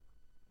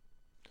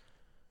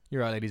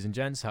You're right, ladies and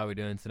gents. How are we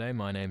doing today?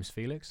 My name's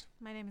Felix.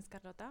 My name is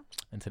Carlota.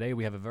 And today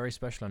we have a very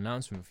special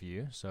announcement for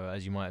you. So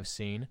as you might have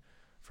seen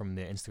from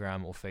the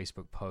Instagram or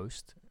Facebook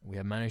post, we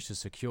have managed to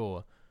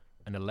secure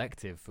an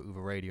elective for Uva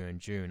Radio in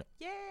June.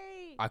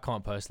 Yay! I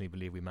can't personally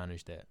believe we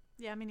managed it.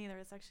 Yeah, me neither.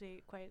 It's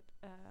actually quite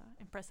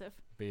impressive.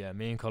 But yeah,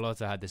 me and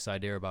Carlota had this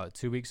idea about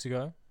 2 weeks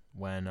ago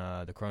when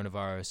the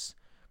coronavirus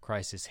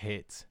crisis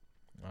hit.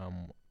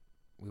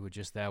 We were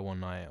just there one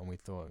night and we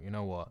thought, you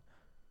know what?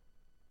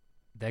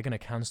 They're going to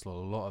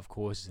cancel a lot of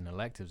courses and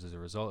electives as a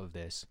result of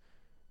this.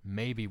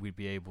 Maybe we'd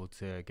be able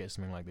to get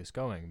something like this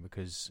going,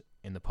 because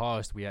in the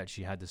past we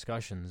actually had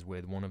discussions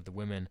with one of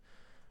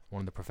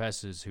the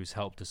professors who's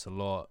helped us a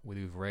lot with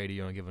Uva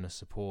Radio and given us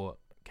support,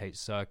 Kate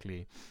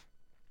Cirkley,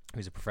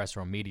 who's a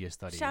professor on media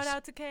studies. Shout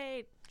out to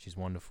Kate. She's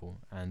wonderful.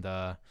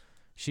 And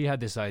she had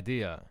this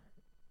idea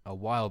a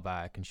while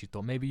back, and she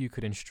thought maybe you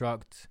could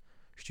instruct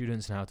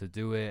students on how to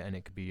do it, and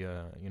it could be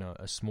a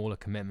smaller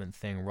commitment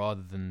thing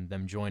rather than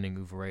them joining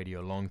Uva Radio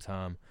long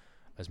term,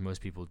 as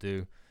most people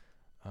do.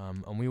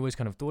 And we always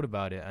kind of thought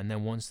about it. And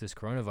then once this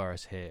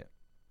coronavirus hit,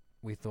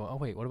 we thought, oh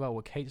wait, what about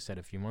what Kate said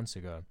a few months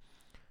ago?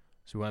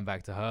 So we went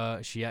back to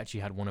her. She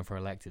actually had one of her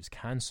electives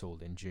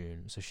cancelled in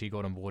June, so she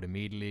got on board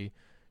immediately.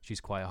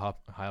 She's quite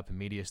high up in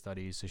media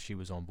studies, so she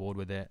was on board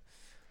with it.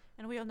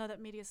 And we all know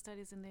that media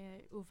studies in the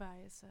UvA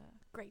is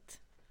great.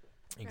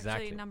 Exactly. They're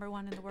actually number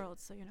one in the world,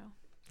 so you know.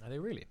 Are they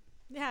really?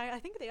 Yeah, I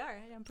think they are.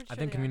 I'm pretty sure I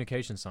think they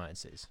communication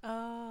sciences.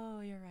 are.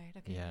 Oh, you're right.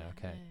 Okay. Yeah,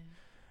 okay.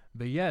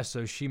 But yeah,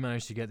 so she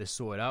managed to get this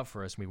sorted out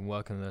for us. We've been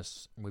working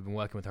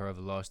with her over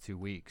the last 2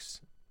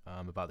 weeks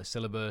about the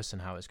syllabus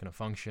and how it's going to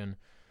function.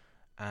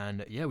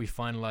 And yeah, we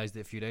finalized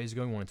it a few days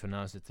ago. We wanted to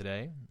announce it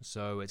today.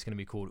 So it's going to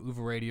be called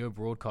Uva Radio,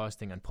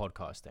 Broadcasting and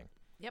Podcasting.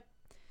 Yep.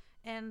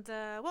 And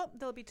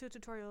there'll be 2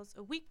 tutorials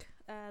a week.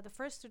 The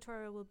first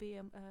tutorial will be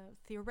a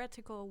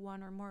theoretical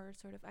one, or more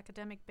sort of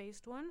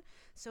academic-based one.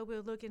 So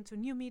we'll look into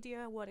new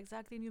media, what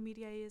exactly new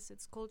media is,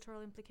 its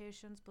cultural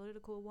implications,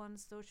 political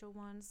ones, social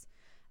ones.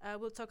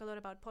 We'll talk a lot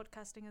about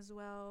podcasting as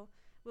well.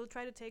 We'll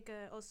try to take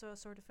also a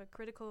sort of a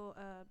critical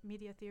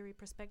media theory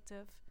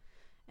perspective.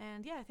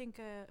 And yeah, I think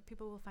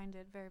people will find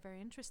it very,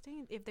 very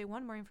interesting. If they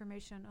want more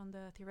information on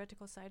the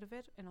theoretical side of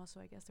it, and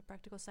also, I guess, the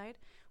practical side,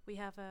 we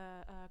have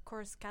a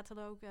course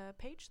catalog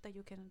page that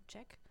you can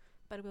check,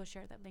 but we'll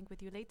share that link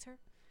with you later.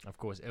 Of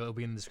course, it will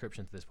be in the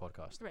description to this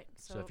podcast. Right.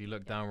 So if you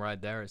look down right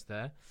there, it's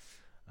there.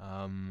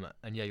 And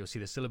yeah, you'll see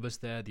the syllabus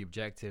there, the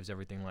objectives,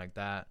 everything like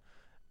that.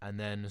 And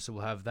then, so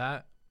we'll have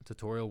that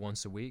tutorial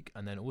once a week,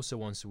 and then also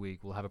once a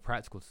week we'll have a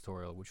practical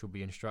tutorial which will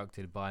be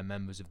instructed by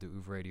members of the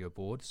Uva Radio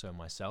board. So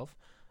myself,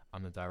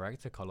 I'm the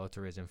director,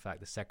 Carlota is in fact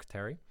the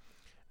secretary,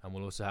 and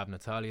we'll also have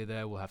Natalia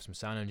there. We'll have some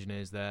sound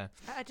engineers there.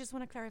 I just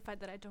want to clarify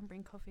that I don't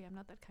bring coffee. I'm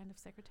not that kind of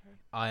secretary.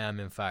 I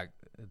am in fact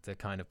the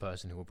kind of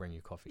person who will bring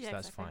you coffee. Yeah, so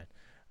that's exactly.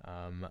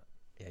 fine.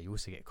 Yeah, you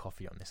also get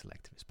coffee on this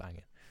elective. It's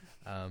banging.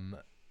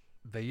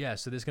 But yeah,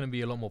 so there's going to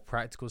be a lot more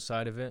practical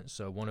side of it.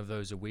 So one of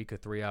those a week, a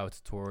 3-hour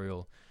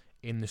tutorial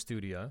in the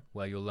studio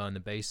where you'll learn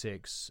the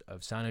basics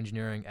of sound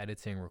engineering,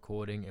 editing,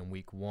 recording. In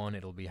week 1,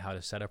 it'll be how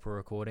to set up a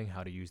recording,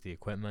 how to use the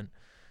equipment.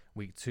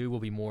 Week 2 will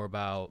be more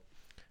about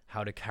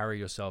how to carry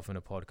yourself in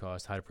a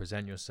podcast, how to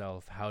present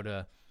yourself, how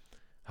to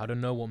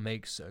know what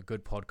makes a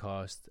good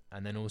podcast,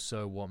 and then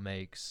also what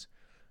makes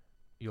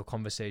your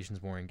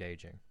conversations more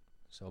engaging.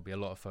 So there'll be a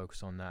lot of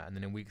focus on that. And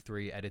then in week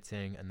 3,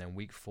 editing, and then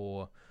week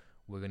 4,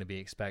 we're going to be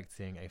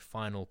expecting a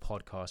final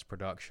podcast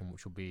production,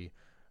 which will be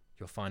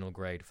your final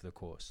grade for the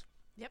course.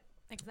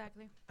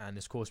 Exactly. And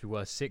this course will be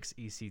worth 6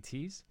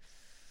 ECTs.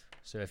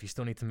 So if you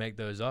still need to make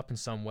those up in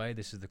some way,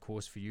 this is the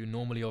course for you.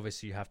 Normally,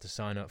 obviously, you have to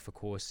sign up for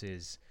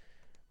courses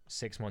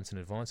 6 months in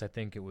advance. I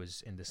think it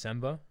was in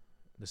December,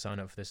 the sign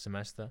up for this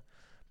semester.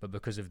 But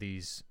because of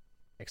these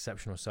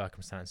exceptional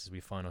circumstances we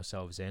find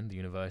ourselves in, the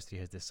university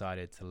has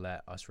decided to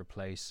let us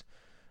replace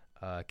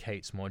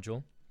Kate's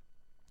module.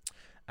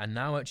 And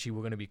now actually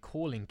we're going to be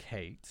calling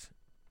Kate,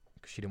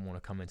 because she didn't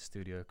want to come into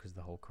studio because of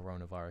the whole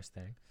coronavirus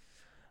thing.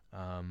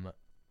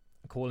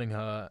 Calling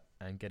her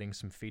and getting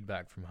some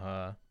feedback from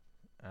her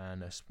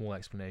and a small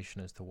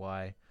explanation as to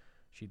why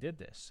she did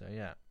this. So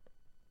yeah,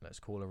 let's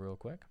call her real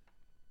quick.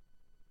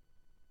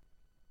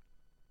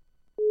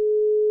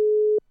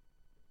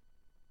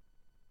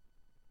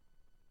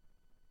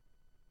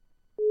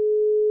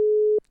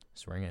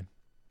 It's ringing.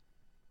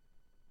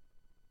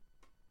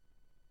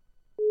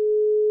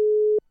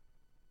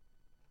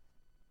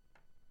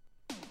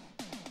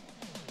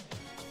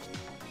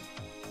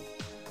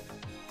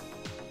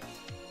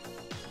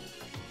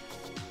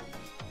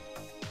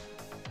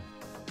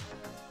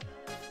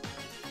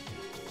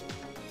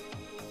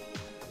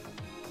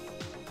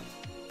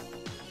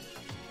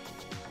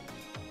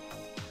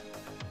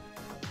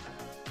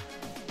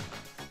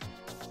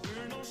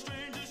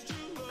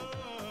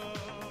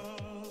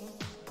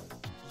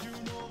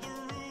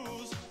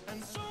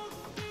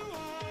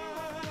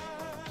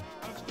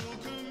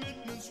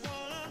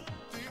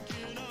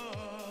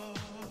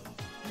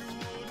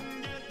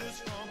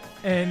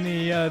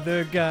 Any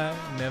other guy,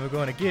 never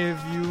gonna give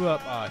you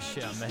up. Oh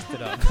shit, I messed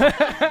it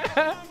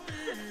up.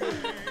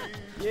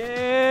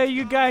 Yeah,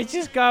 you guys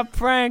just got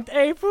pranked.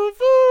 April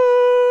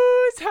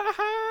Fools!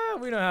 Haha!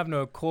 We don't have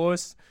no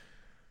course.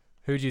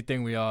 Who do you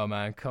think we are,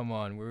 man? Come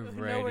on, we're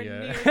Nowhere radio.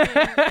 near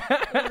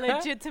being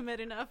legitimate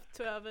enough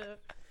to have a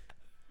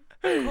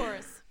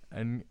course.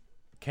 And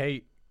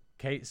Kate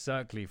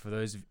Cirkley, for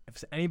those,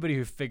 if anybody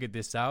who figured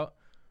this out,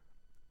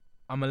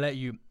 I'm gonna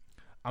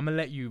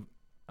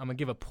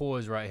give a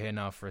pause right here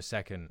now for a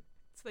second.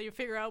 So that you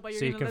figure out what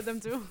So you're you gonna can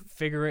let them do.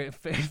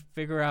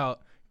 Figure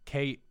out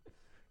Kate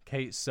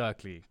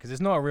Cirkley, because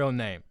it's not a real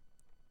name.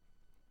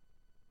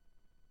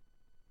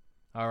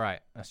 All right,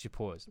 that's your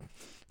pause.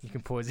 You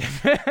can pause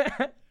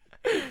it.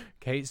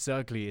 Kate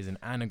Cirkley is an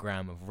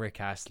anagram of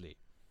Rick Astley.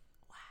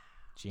 Wow.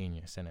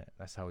 Genius, innit?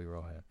 That's how we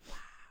roll here. Wow.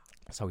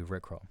 That's how we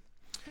rickroll.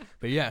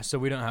 But yeah, so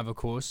we don't have a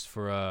course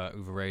for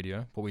Uva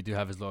Radio. What we do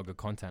have is a lot of good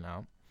content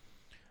out.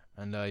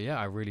 And yeah,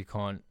 I really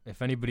can't.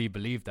 If anybody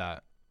believed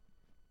that,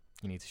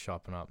 you need to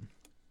sharpen up.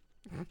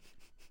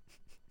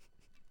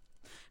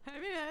 I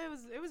mean,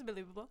 it was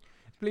believable.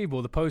 It's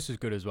believable. The post was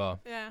good as well.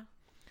 Yeah.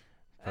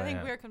 But I think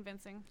yeah. we're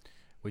convincing.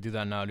 We do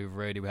that now at Uva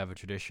Radio. We have a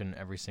tradition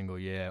every single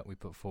year. We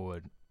put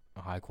forward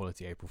a high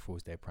quality April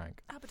Fool's Day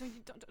prank. Ah, but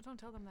don't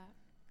tell them that.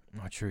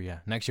 Not true, yeah.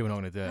 Next year we're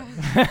not going to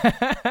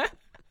do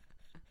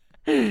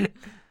it.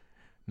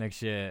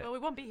 Next year. Well, we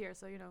won't be here,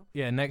 so you know.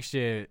 Yeah, next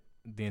year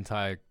the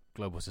entire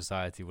global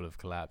society will have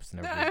collapsed.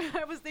 And No, everybody,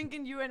 I was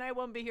thinking you and I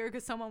won't be here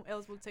because someone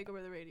else will take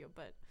over the radio,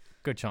 but.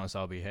 good chance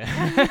I'll be here.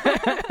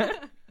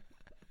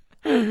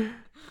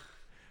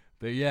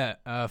 But yeah,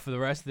 for the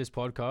rest of this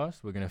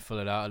podcast, we're going to fill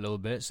it out a little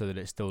bit so that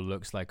it still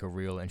looks like a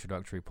real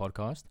introductory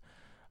podcast.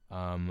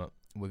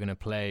 We're going to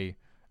play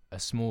a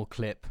small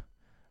clip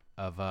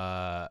of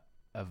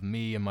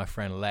me and my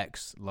friend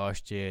Lex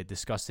last year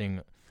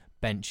discussing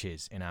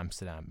benches in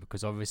Amsterdam,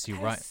 because obviously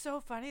It's so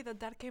funny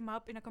that came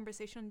up in a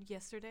conversation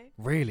yesterday.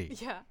 Really?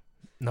 Yeah.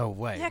 No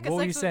way. Yeah, 'cause what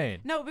were you Lex was- saying?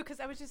 No, because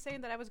I was just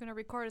saying that I was going to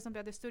record something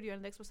at the studio,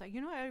 and Lex was like,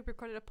 I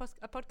recorded a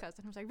podcast.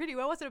 And I was like, really?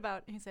 What was it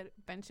about? And he said,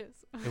 benches.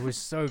 It was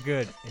so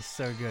good. It's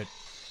so good.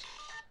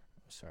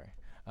 Sorry.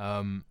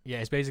 Yeah,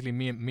 it's basically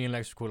me and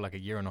Lex recorded like a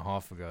year and a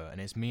half ago, and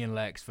it's me and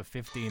Lex for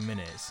 15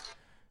 minutes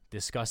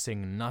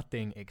discussing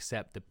nothing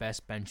except the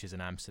best benches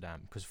in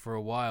Amsterdam. Because for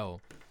a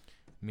while,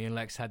 me and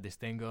Lex had this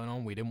thing going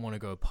on. We didn't want to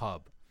go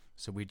pub,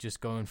 so we'd just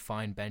go and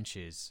find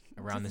benches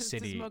around the To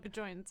city. smoke a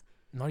joint.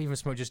 Not even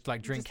smoke, just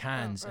like drink Just-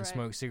 cans and alright.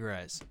 smoke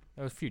cigarettes.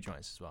 There was a few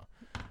joints as well.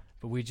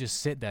 But we just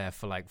sit there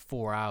for like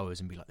 4 hours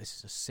and be like, this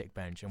is a sick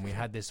bench. And we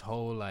had this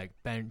whole like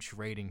bench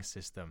rating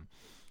system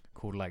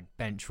called like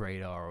Bench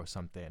Radar or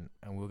something.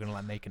 And we were going to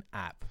like make an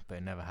app, but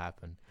it never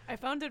happened. I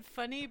found it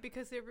funny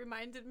because it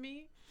reminded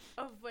me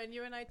of when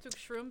you and I took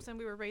shrooms and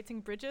we were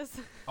rating bridges.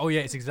 Oh yeah,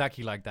 it's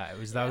exactly like that.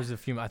 That was a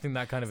few, I think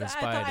that kind of So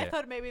inspired I it.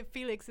 thought maybe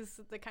Felix is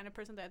the kind of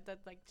person that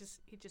like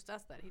he just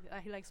does that.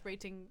 He likes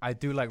rating I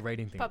do like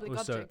rating things. public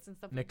Also, objects and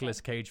stuff Nicolas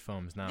like Cage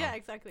films now. that. Yeah,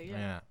 exactly.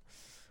 Yeah.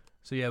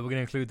 So yeah, we're going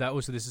to include that.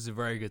 Also, this is a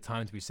very good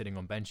time to be sitting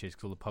on benches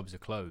because all the pubs are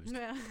closed.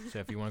 Yeah. So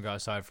if you want to go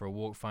outside for a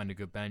walk, find a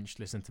good bench,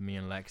 listen to me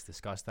and Lex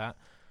discuss that.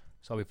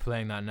 So I'll be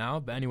playing that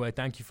now. But anyway,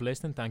 thank you for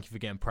listening. Thank you for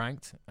getting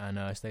pranked,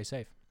 and stay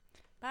safe.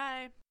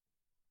 Bye.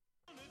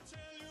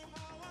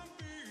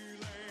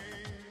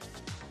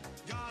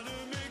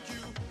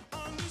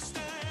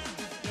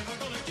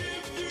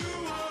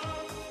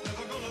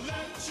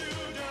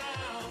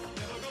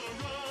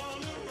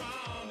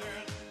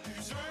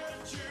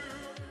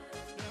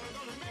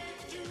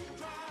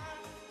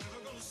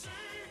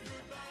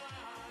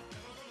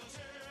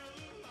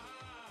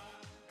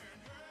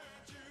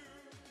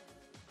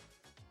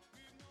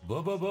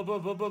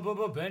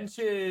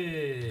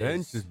 Benches.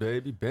 Benches,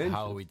 baby, benches.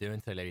 How are we doing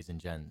today, ladies and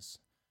gents?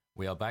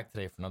 We are back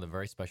today for another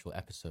very special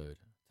episode.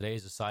 Today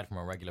is aside from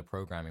our regular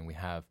programming, we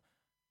have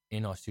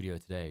in our studio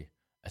today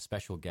a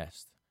special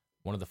guest,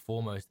 one of the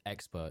foremost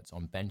experts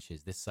on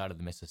benches this side of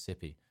the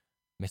Mississippi.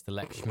 Mr.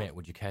 Lex Schmidt,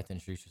 would you care to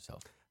introduce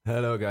yourself?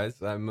 Hello,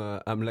 guys. I'm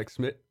Lex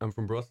Schmidt. I'm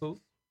from Brussels.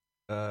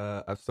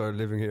 I've started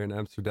living here in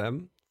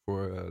Amsterdam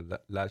for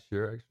last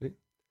year, actually.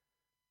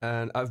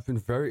 And I've been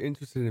very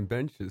interested in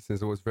benches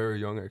since I was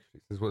very young,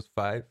 actually, since I was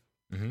 5.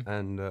 Mm-hmm.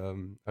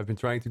 And I've been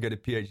trying to get a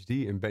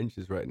PhD in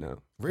benches right now.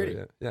 Really?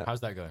 So, yeah.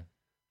 How's that going?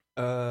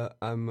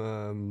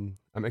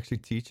 I'm actually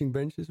teaching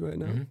benches right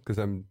now Mhm. because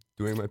I'm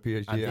doing my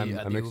PhD.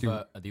 At I'm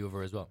actually the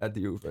UVA as well. at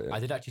the UVA. Yeah.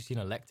 I did actually see an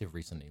elective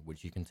recently,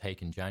 which you can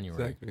take in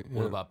January. Exactly,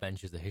 All yeah. about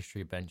benches, the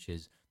history of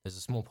benches. There's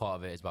a small part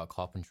of it is about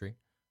carpentry,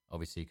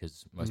 obviously,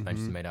 because most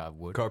benches are Mhm. made out of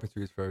wood.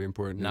 Carpentry is very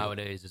important. yeah.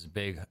 Nowadays, there's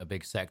a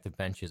big sect of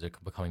benches are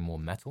becoming more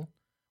metal,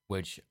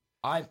 which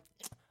I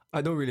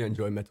I don't really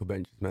enjoy metal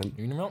benches, man.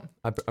 you know.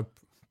 I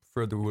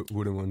prefer the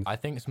wooden ones. I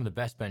think some of the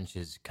best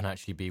benches can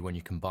actually be when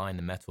you combine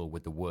the metal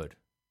with the wood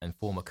and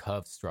form a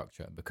curved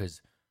structure,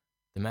 because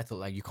the metal,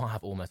 like, you can't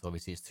have all metal,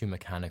 obviously. It's too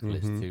mechanical,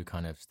 it's Mhm. too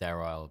kind of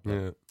sterile.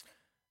 But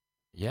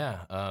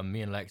Yeah.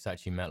 me and Lex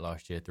actually met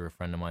last year through a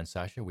friend of mine,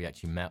 Sasha. We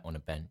actually met on a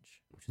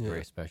bench, which is Yeah.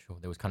 very special.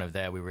 There was kind of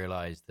there we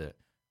realized that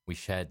we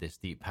shared this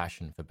deep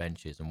passion for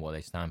benches and what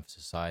they stand for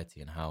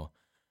society and how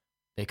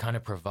they kind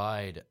of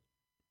provide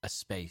a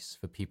space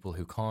for people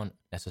who can't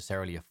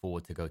necessarily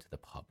afford to go to the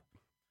pub,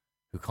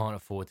 who can't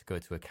afford to go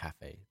to a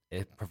cafe.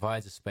 It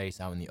provides a space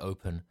out in the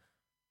open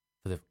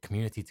for the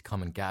community to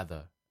come and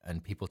gather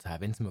and people to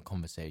have intimate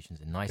conversations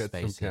in nice Get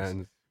spaces. some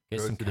cans. Get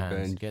go some to the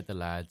cans, bench. get the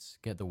lads,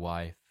 get the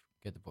wife,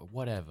 get the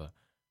whatever.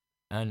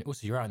 And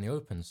also, you're out in the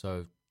open,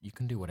 so you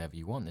can do whatever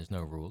you want. There's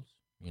no rules,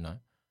 you know.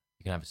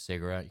 You can have a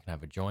cigarette, you can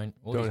have a joint.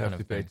 All Don't these have kind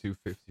to of pay things.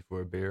 $2.50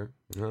 for a beer.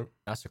 Yeah.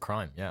 That's a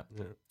crime, yeah.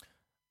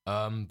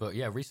 But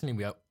yeah,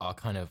 recently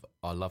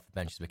our love for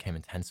benches became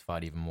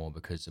intensified even more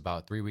because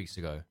about 3 weeks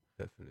ago,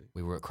 Definitely.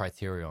 we were at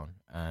Criterion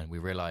and we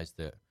realized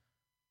that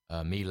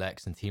me,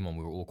 Lex, and Timon,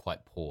 we were all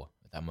quite poor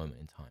at that moment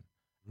in time.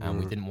 And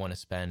we didn't want to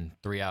spend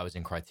 3 hours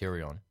in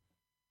Criterion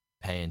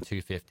paying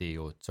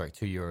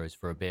 €2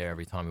 for a beer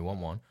every time we want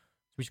one.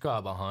 So we just got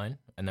out behind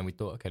and then we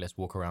thought, okay, let's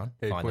walk around,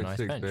 find a nice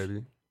 8.6, bench.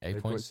 baby.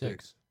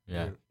 8.6.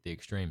 Yeah, the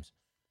extremes.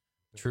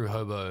 True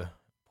hobo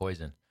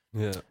poison.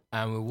 Yeah.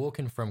 And we're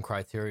walking from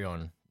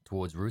Criterion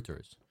towards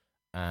Routers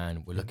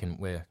and we're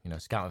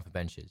scouting for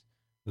benches.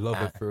 Love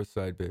at first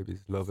sight,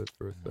 babies. Love at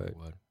first Oh, sight.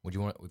 word.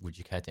 Would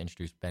you care to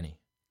introduce Benny?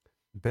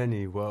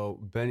 Benny, well,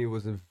 Benny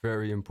was a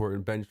very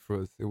important bench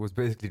for us. It was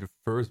basically the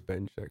first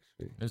bench,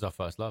 actually. It was our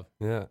first love.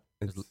 Yeah.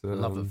 It It's was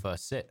love at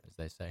first sit, as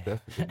they say.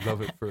 definitely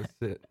love at first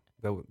sit.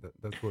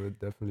 That's what it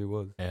definitely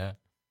was. Yeah.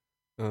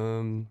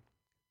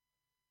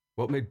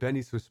 What made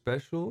Benny so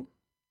special?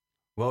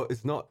 Well,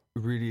 it's not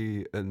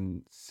really a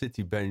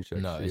city bench,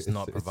 actually. No, it's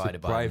not provided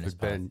it's a by the private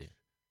bench. municipality.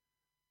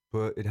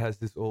 But it has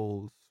this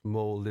all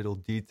small little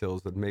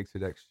details that makes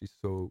it actually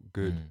so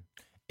good.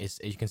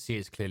 You can see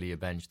it's clearly a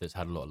bench that's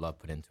had a lot of love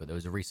put into it. There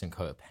was a recent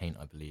coat of paint,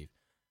 I believe.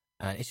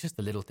 And it's just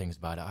the little things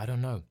about it. I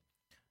don't know.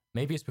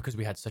 Maybe it's because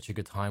we had such a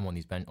good time on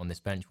this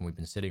bench when we've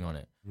been sitting on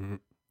it. Mm-hmm.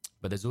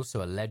 But there's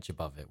also a ledge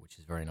above it, which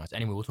is very nice.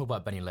 Anyway, we'll talk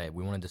about Benny later.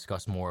 We want to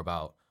discuss more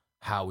about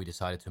how we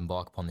decided to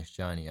embark upon this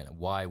journey and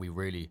why we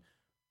really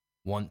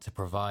want to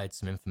provide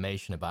some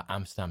information about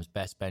Amsterdam's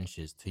best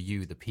benches to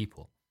you, the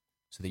people,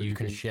 so that you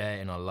can share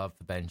in our love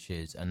for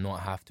benches and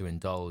not have to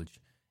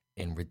indulge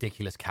in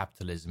ridiculous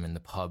capitalism in the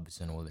pubs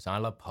and all this. And I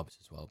love pubs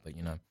as well, but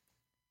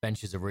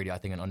benches are really, I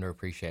think, an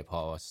underappreciated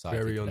part of our society.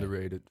 Very today.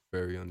 underrated.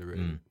 Very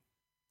underrated. It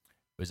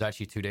was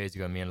actually 2 days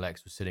ago, me and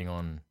Lex were sitting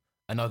on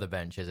another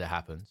bench, as it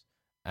happens,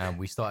 and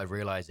we started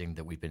realizing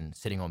that we've been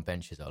sitting on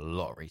benches a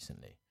lot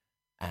recently,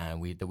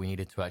 and that we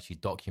needed to actually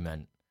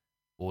document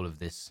all of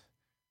this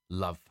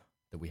love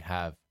that we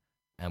have,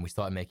 and we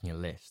started making a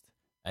list.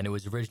 And it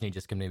was originally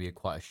just going to be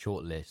quite a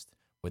short list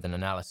with an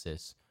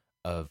analysis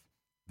of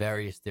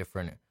various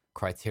different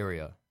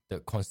criteria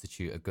that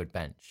constitute a good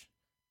bench.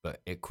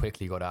 But it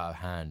quickly got out of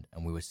hand,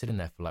 and we were sitting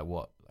there for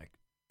like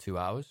 2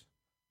 hours,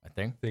 I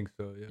think. I think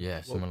so, yeah.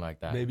 Yeah, something like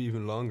that. Maybe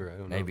even longer. I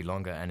don't know. Maybe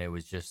longer, and it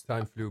was just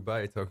Time flew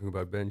by talking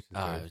about benches. it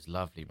right? was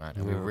lovely, man.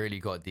 And we really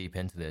got deep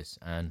into this,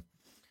 and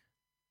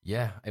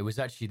yeah, it was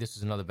actually, this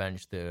was another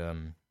bench that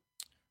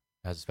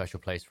has a special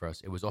place for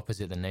us. It was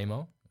opposite the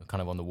Nemo,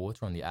 kind of on the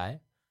water, on the eye.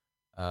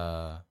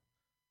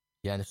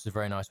 Yeah, and this was a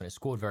very nice one. It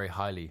scored very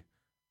highly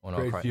on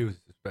Great our views,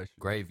 especially.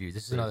 great views.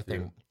 This is Great another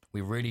view.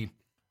 thing.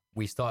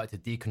 We started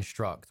to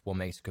deconstruct what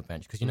makes a good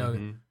bench, because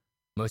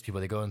most people,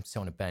 they go and sit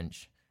on a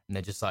bench and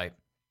they're just like,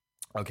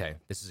 okay,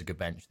 this is a good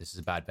bench, this is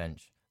a bad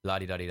bench,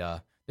 la-di-da-di-da,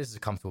 this is a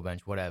comfortable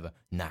bench, whatever.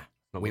 Nah,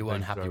 Not we what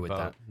weren't benches happy are with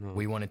about, that. no.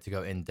 We wanted to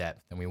go in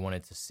depth, and we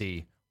wanted to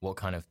see what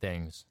kind of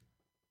things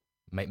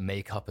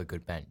make up a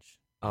good bench.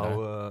 you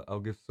know? I'll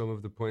give some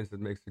of the points that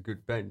makes a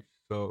good bench.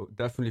 So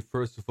definitely,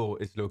 first of all,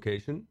 it's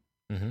location.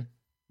 Mhm.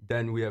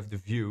 Then we have the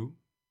view.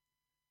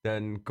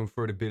 Then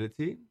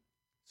comfortability,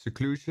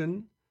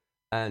 seclusion,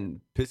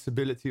 and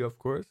pissability, of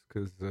course,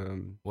 because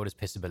What does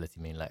pissability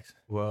mean, Lex?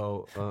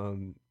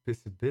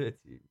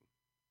 pissability.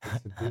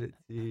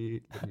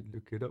 Pissability. Let me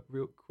look it up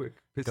real quick.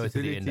 Go to the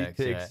Pissability index,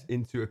 takes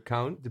into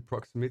account the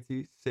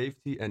proximity,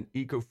 safety, and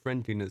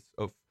eco-friendliness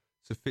of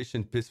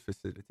sufficient piss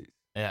facilities.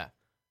 Yeah.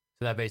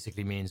 So that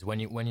basically means when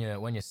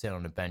you're sitting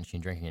on a bench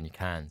and drinking in your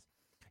cans,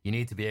 you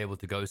need to be able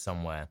to go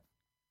somewhere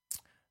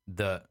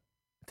to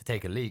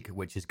take a leak,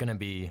 which is going to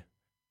be,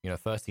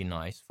 firstly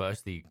nice,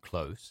 firstly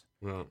close,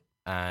 Well,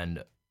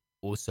 and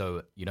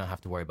also you don't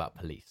have to worry about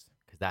police,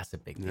 because that's a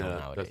big deal Yeah,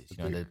 nowadays. that's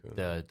the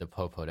big, The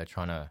popo, they're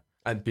trying to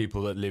and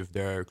people that live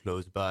there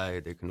close by,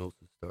 they can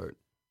also start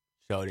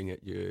shouting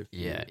at you if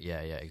yeah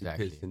you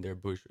exactly. piss in their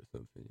bush or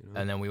something.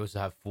 And then we also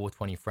have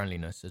 420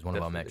 friendliness as one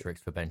of our Definitely.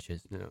 metrics for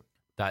benches. yeah.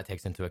 That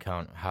takes into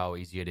account how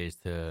easy it is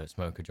to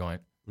smoke a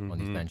joint on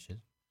these Mhm. benches.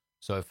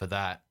 So for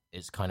that,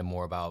 it's kind of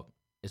more about,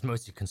 it's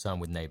mostly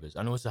concerned with neighbors,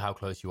 and also how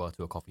close you are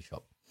to a coffee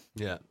shop.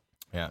 Yeah.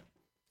 Yeah.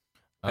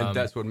 And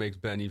that's what makes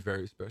Benny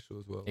very special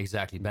as well.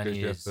 exactly, Because Benny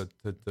you is, have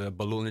the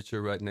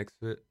ballonetje right next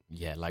to it.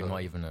 yeah, like so-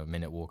 not even a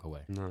minute walk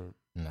away. No.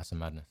 And that's a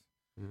madness.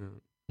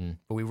 Yeah.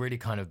 But we really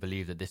kind of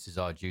believe that this is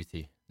our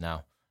duty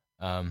now,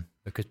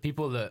 because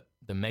people that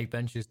make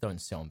benches don't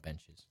sit on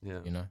benches.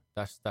 Yeah.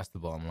 That's the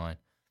bottom line.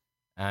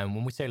 And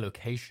when we say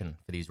location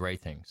for these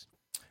ratings,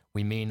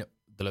 we mean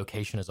the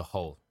location as a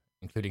whole,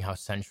 including how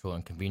central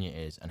and convenient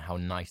it is and how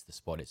nice the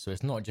spot is. So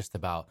it's not just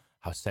about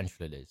how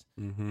central it is.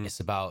 Mm-hmm. It's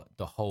about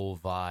the whole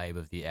vibe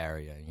of the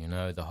area, you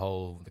know, the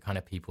kind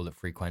of people that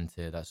frequent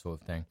it, that sort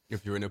of thing.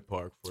 If you're in a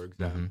park, for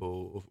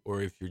example,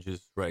 or if you're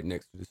just right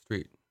next to the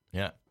street.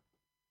 Yeah,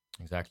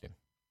 exactly.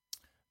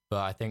 But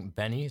I think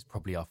Benny is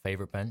probably our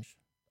favorite bench.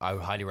 I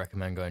would highly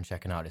recommend going and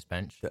checking out this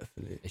bench.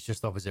 Definitely. It's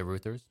just opposite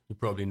Reuters. You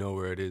probably know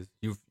where it is.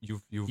 You've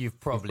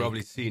probably-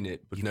 probably seen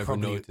it, but you've never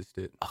probably- noticed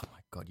it. Oh my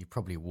God, you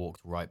probably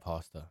walked right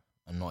past her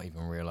and not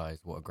even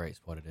realized what a great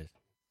spot it is.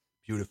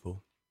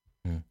 Beautiful.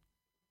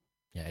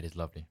 Yeah, it is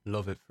lovely.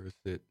 Love it for a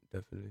sit,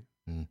 definitely.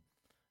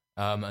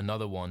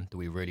 Another one that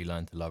we really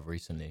learned to love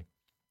recently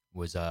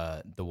was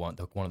the one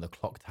of the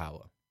clock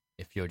tower.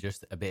 If you're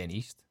just a bit in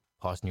east,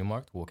 past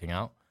Newmarket, walking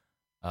out,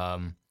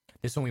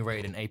 this one we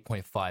rated an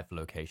 8.5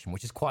 location,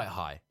 which is quite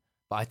high,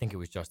 but I think it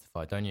was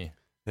justified, don't you?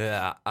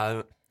 Yeah,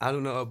 I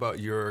don't know about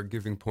your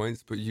giving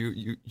points, but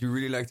you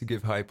really like to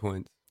give high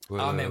points. But,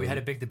 Oh man, we had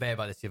a big debate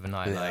about this the other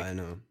night. Yeah, like I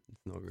know.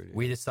 It's not really.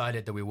 we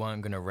decided that we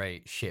weren't going to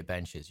rate shit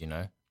benches, you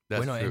know. That's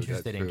We're not true,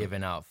 interested that's in true.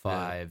 giving out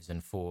 5s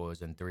and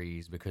 4s and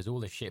 3s because all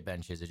the shit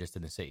benches are just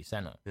in the city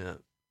centre. Yeah.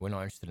 We're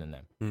not interested in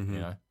them, Mm-hmm. you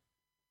know.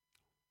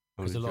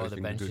 There's a lot of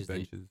the benches that-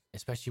 benches.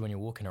 Especially when you're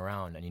walking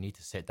around and you need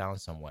to sit down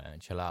somewhere and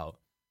chill out.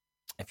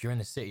 If you're in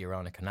the city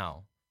around a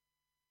canal,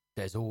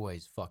 there's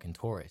always fucking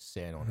tourists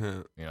sitting on it,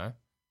 Yeah. you know?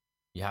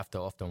 You have to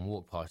often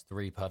walk past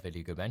 3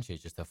 perfectly good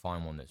benches just to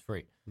find one that's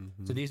free.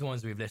 Mhm. So these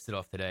ones we've listed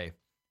off today,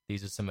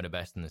 these are some of the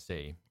best in the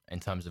city in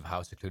terms of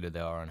how secluded they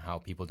are and how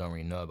people don't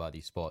really know about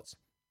these spots.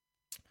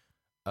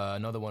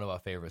 Another one of our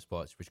favorite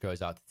spots, which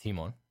goes out to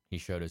Timon, he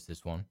showed us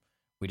this one.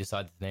 We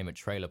decided to name it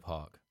Trailer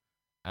Park,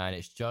 and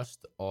it's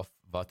just off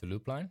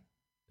Waterlooplein,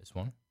 this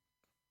one.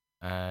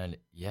 And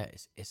yeah,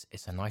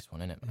 it's a nice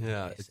one, isn't it, man?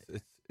 Yeah,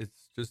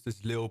 it's just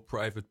this little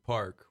private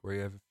park where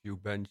you have a few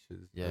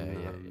benches. yeah,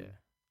 and, yeah.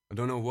 I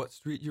don't know what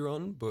street you're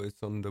on, but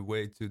it's on the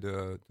way to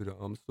the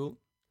Amstel.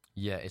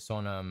 Yeah, it's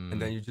on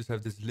And then you just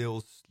have this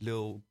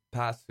little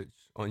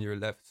passage on your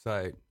left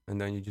side, and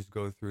then you just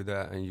go through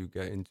that, and you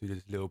get into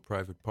this little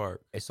private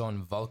park. it's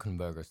on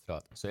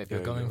Valkenburgerstraat. So if There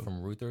you're you going go.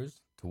 from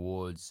Reuters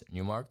towards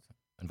Newmarket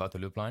and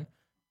Waterlooplein,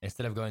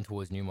 instead of going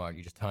towards Newmarket,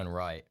 you just turn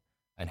right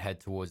and head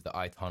towards the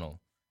I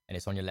Tunnel, and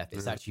it's on your left.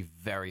 It's Mhm. actually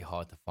very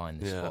hard to find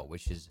this Yeah. spot,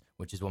 which is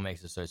what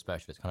makes it so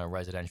special. It's kind of a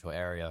residential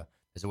area.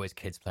 There's always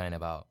kids playing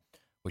about,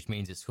 which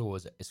means it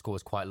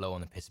scores quite low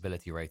on the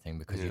pissability rating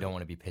because you Yeah. don't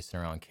want to be pissing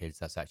around kids.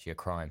 That's actually a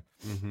crime.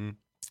 Mm-hmm.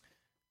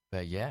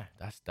 But yeah,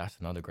 that's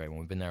another great one.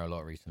 We've been there a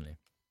lot recently.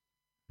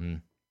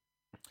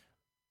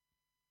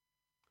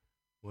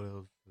 What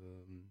else?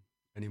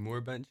 Any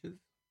more benches?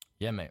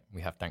 Yeah, mate.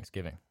 We have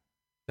Thanksgiving.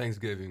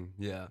 Thanksgiving,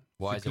 yeah.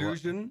 Why is it-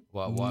 Seclusion,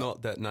 why-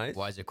 not that nice.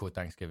 Why is it called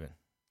Thanksgiving?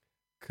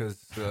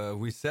 Because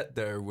we sat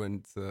there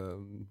when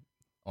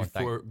On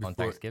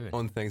Thanksgiving.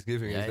 On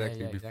Thanksgiving, Yeah, yeah,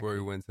 exactly, yeah, before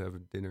we went to have a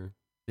dinner.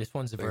 This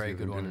one's a very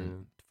good Thanksgiving one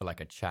dinner, for like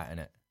a chat in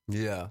it.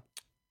 Yeah,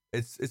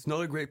 it's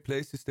not a great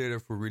place to stay there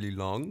for really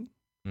long.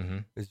 Mm-hmm.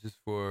 It's just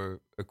for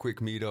a quick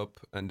meetup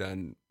and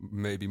then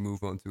maybe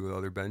move on to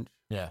another bench.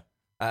 Yeah.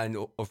 And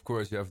of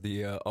course, you have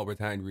the Albert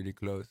Heijn really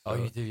close. Oh,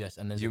 so you do, yes.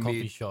 And there's a you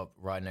coffee meet- shop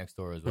right next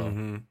door as well.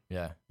 Mhm.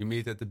 Yeah. You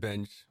meet at the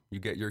bench, you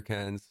get your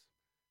cans,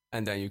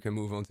 and then you can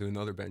move on to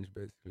another bench,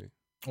 basically.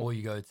 Or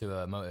you go to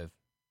a Motive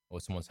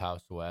or someone's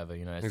house or whatever.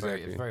 You know, it's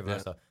Exactly, very yeah.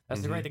 versatile.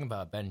 That's the great Mhm. thing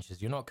about a bench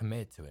is you're not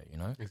committed to it. You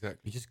know, Exactly.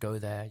 you just go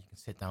there. You can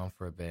sit down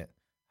for a bit,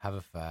 have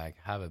a fag,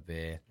 have a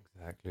beer,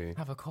 Exactly.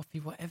 have a coffee,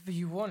 whatever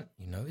you want.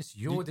 You know, it's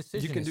your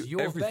decision. You can it's do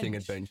your everything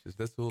bench. at benches.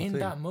 That's the whole In thing.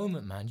 that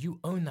moment, man, you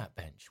own that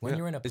bench. When Yeah,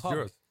 you're in a it's pub,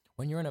 yours.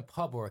 when you're in a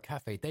pub or a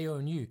cafe, they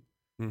own you.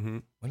 Mm-hmm.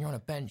 When you're on a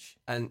bench,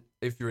 And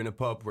if you're in a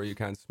pub where you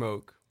can't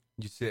smoke,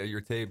 you sit at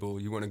your table,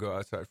 you want to go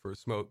outside for a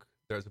smoke,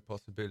 there's a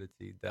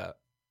possibility that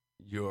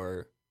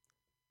your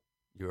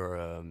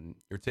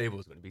table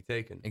is going to be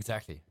taken.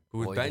 exactly. But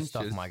with or your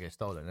stuff benches- might get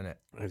stolen, innit?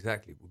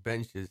 Exactly. With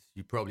benches,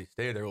 you probably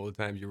stay there all the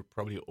time. You're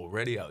probably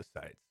already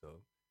outside.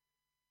 So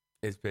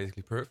it's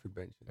basically perfect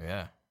benches.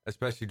 Yeah.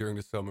 Especially during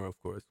the summer, of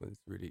course, when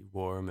it's really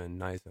warm and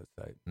nice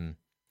outside.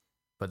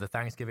 But the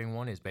Thanksgiving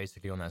one is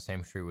basically on that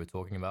same street we were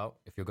talking about.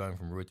 If you're going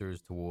from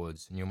Reuters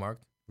towards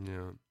Newmarket,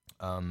 Yeah.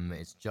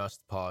 it's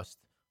just past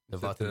the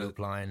Is that the Waterloop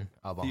line,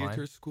 Albert Heijn.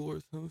 Theater school or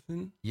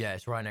something? Yeah,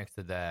 it's right next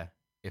to there.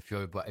 If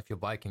you're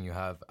biking, you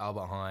have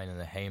Albert Heijn and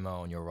the Hema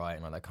on your right,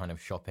 and like that kind of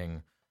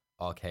shopping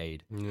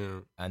arcade.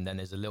 Yeah. And then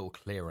there's a little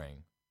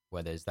clearing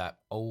where there's that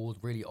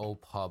really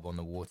old pub on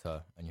the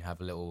water, and you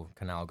have a little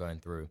canal going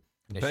through.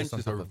 And it's just on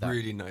Benches top are of that.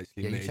 really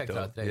nicely Yeah, you made. checked it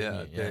though. out today,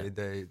 yeah,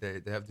 didn't you?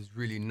 they have this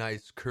really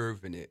nice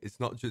curve in it. It's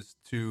not just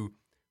two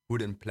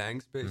wooden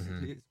planks, basically.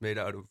 Mm-hmm. It's made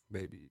out of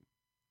maybe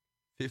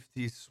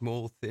 50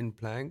 small, thin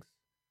planks.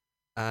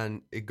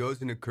 And it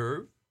goes in a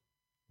curve,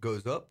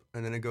 goes up,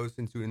 and then it goes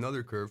into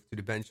another curve to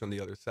the bench on the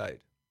other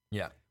side,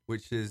 Yeah.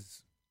 which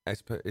is,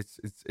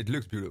 it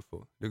looks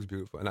beautiful. It looks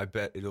beautiful. And I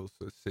bet it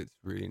also sits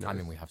really nice. I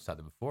mean, we have sat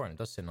there before, and it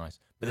does sit nice.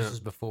 But Yeah. this was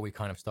before we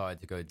kind of started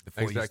to go,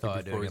 before you Exactly,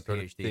 started before doing we your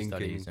started PhD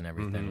studies thinking. and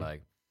everything, Mhm.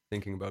 like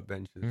Thinking about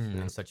benches.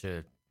 in such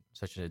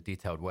a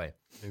detailed way.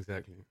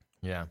 Exactly.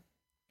 Yeah.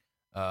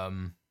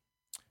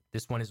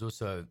 This one is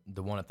also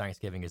the one at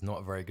Thanksgiving is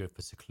not very good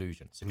for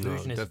seclusion.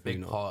 Seclusion is a definitely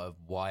big not. part of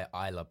why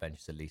I love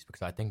benches, at least,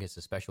 because I think it's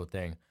a special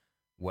thing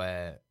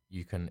where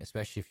you can,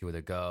 especially if you're with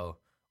a girl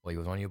or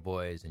you're with one of your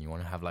boys and you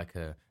want to have like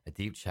a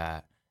deep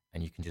chat,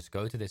 and you can just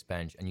go to this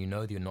bench and you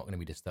know that you're not going to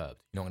be disturbed.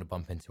 You're not going to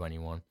bump into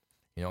anyone.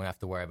 You're not going to have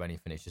to worry about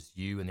anything. It's just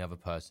you and the other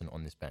person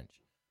on this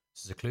bench.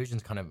 So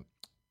seclusion's kind of,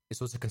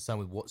 it's also concerned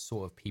with what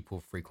sort of people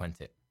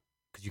frequent it.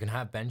 Because you can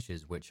have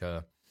benches which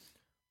are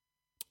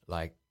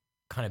like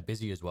kind of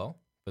busy as well,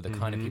 but the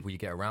kind of people you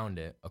get around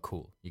it are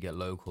cool. You get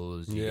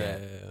locals, you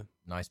get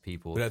nice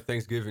people. But at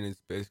Thanksgiving,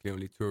 it's basically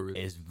only tourists.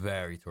 It's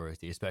very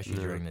touristy, especially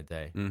during the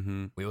day.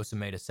 We also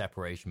made a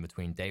separation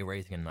between day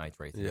rating and night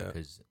rating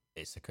because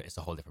it's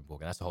a whole different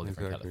ballgame. That's a whole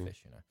different kettle of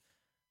fish, you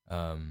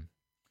know.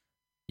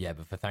 Yeah,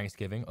 but for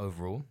Thanksgiving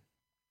overall,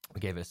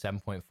 we gave it a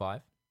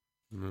 7.5.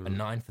 A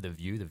 9 for the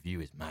view. The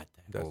view is mad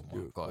there. That's oh my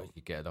beautiful. god,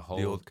 you get the whole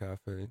The old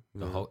cafe.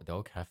 the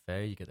old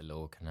cafe. You get the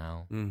little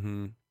canal,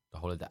 the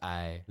whole of the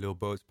eye, Little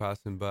boats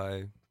passing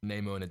by.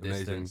 Nemo in the Amazing.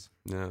 distance.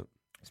 Yeah.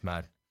 It's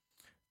mad.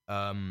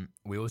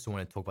 We also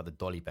want to talk about the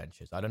dolly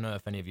benches. I don't know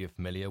if any of you are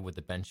familiar with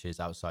the benches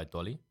outside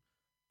Dolly,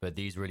 but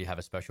these really have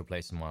a special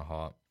place in my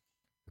heart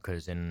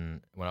because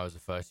when I was the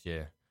first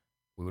year,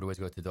 we would always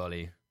go to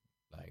Dolly,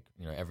 like,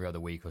 you know, every other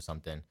week or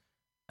something,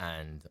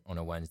 and on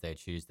a Wednesday,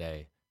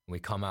 Tuesday, we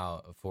come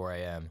out at 4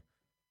 a.m.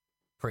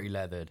 pretty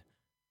leathered,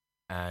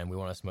 and we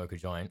want to smoke a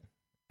joint,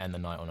 end the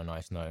night on a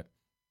nice note,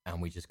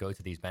 and we just go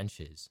to these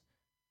benches.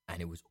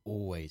 And it was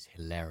always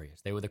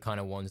hilarious. They were the kind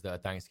of ones that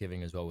at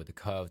Thanksgiving as well, with the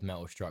curved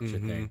metal structure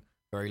thing.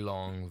 Very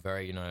long,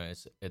 very, you know,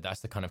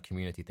 that's the kind of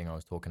community thing I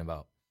was talking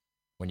about.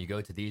 When you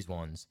go to these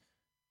ones,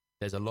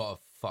 there's a lot of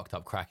fucked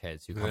up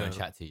crackheads who come and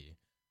chat to you.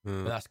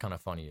 But that's kind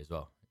of funny as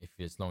well,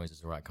 as long as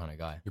it's the right kind of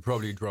guy. You're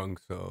probably drunk,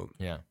 so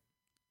Yeah.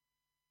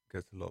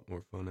 gets a lot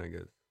more fun, I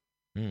guess.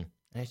 And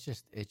it's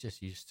just,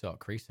 you just start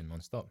creasing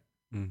nonstop.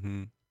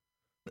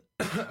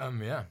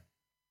 Yeah.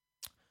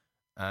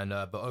 And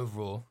but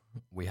overall,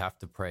 we have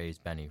to praise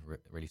Benny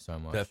really so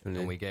much. Definitely.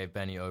 And we gave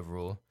Benny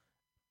overall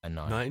a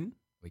 9. 9?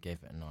 We gave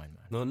it a 9, man.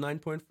 No,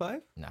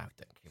 9.5? No,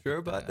 Sure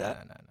about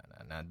that?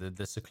 No.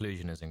 The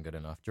seclusion isn't good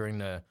enough. During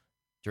the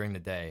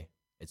day,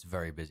 it's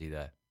very busy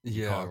there.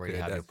 Yeah, You can't really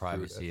okay, have your that's true,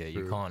 privacy. that's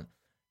You true.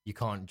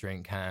 can't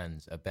drink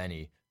cans at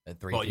Benny at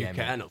 3 Well, p.m.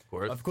 you can, of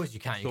course. Of course you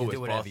can. It's You can do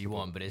always whatever you possible,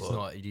 want, but it's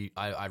but-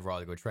 not. I'd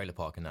rather go trailer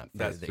park in that.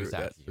 That's true,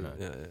 exactly. that's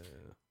true. You know? Yeah.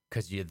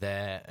 Because you're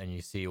there and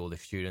you see all the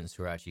students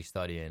who are actually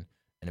studying,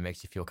 and it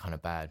makes you feel kind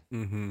of bad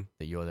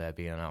that you're there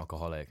being an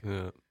alcoholic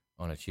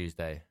on a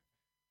Tuesday,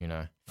 you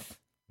know.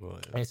 Well,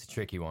 It's a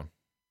tricky one.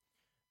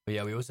 But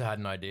yeah, we also had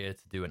an idea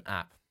to do an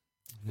app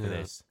for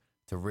this,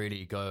 to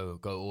really go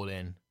all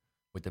in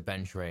with the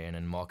bench rating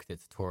and market it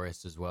to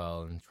tourists as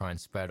well, and try and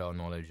spread our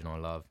knowledge and our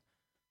love.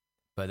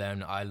 But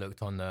then I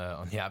looked on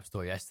the App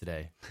Store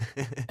yesterday,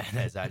 and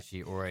there's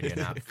actually already an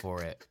app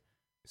for it.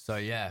 So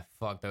yeah,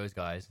 fuck those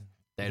guys.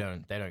 They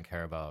don't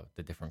care about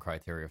the different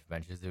criteria for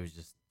benches. It was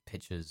just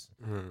pictures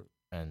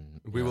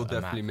and we will a map.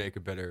 definitely make a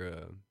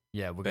better.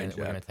 Yeah, we're bench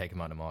gonna app. take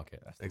them out of the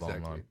market. That's the bottom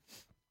Exactly. line.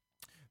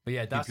 But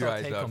yeah, that's your our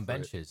eyes take out on for it.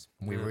 benches.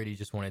 We really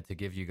just wanted to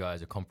give you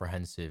guys a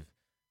comprehensive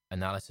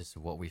analysis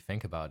of what we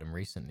think about them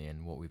recently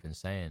and what we've been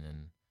saying.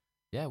 And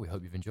yeah, we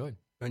hope you've enjoyed.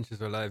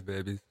 Benches are live,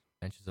 babies.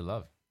 Benches of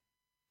love.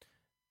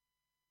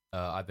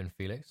 I've been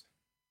Felix.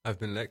 I've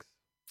been Lex.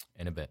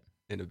 In a bit.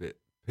 In a bit.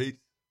 Peace.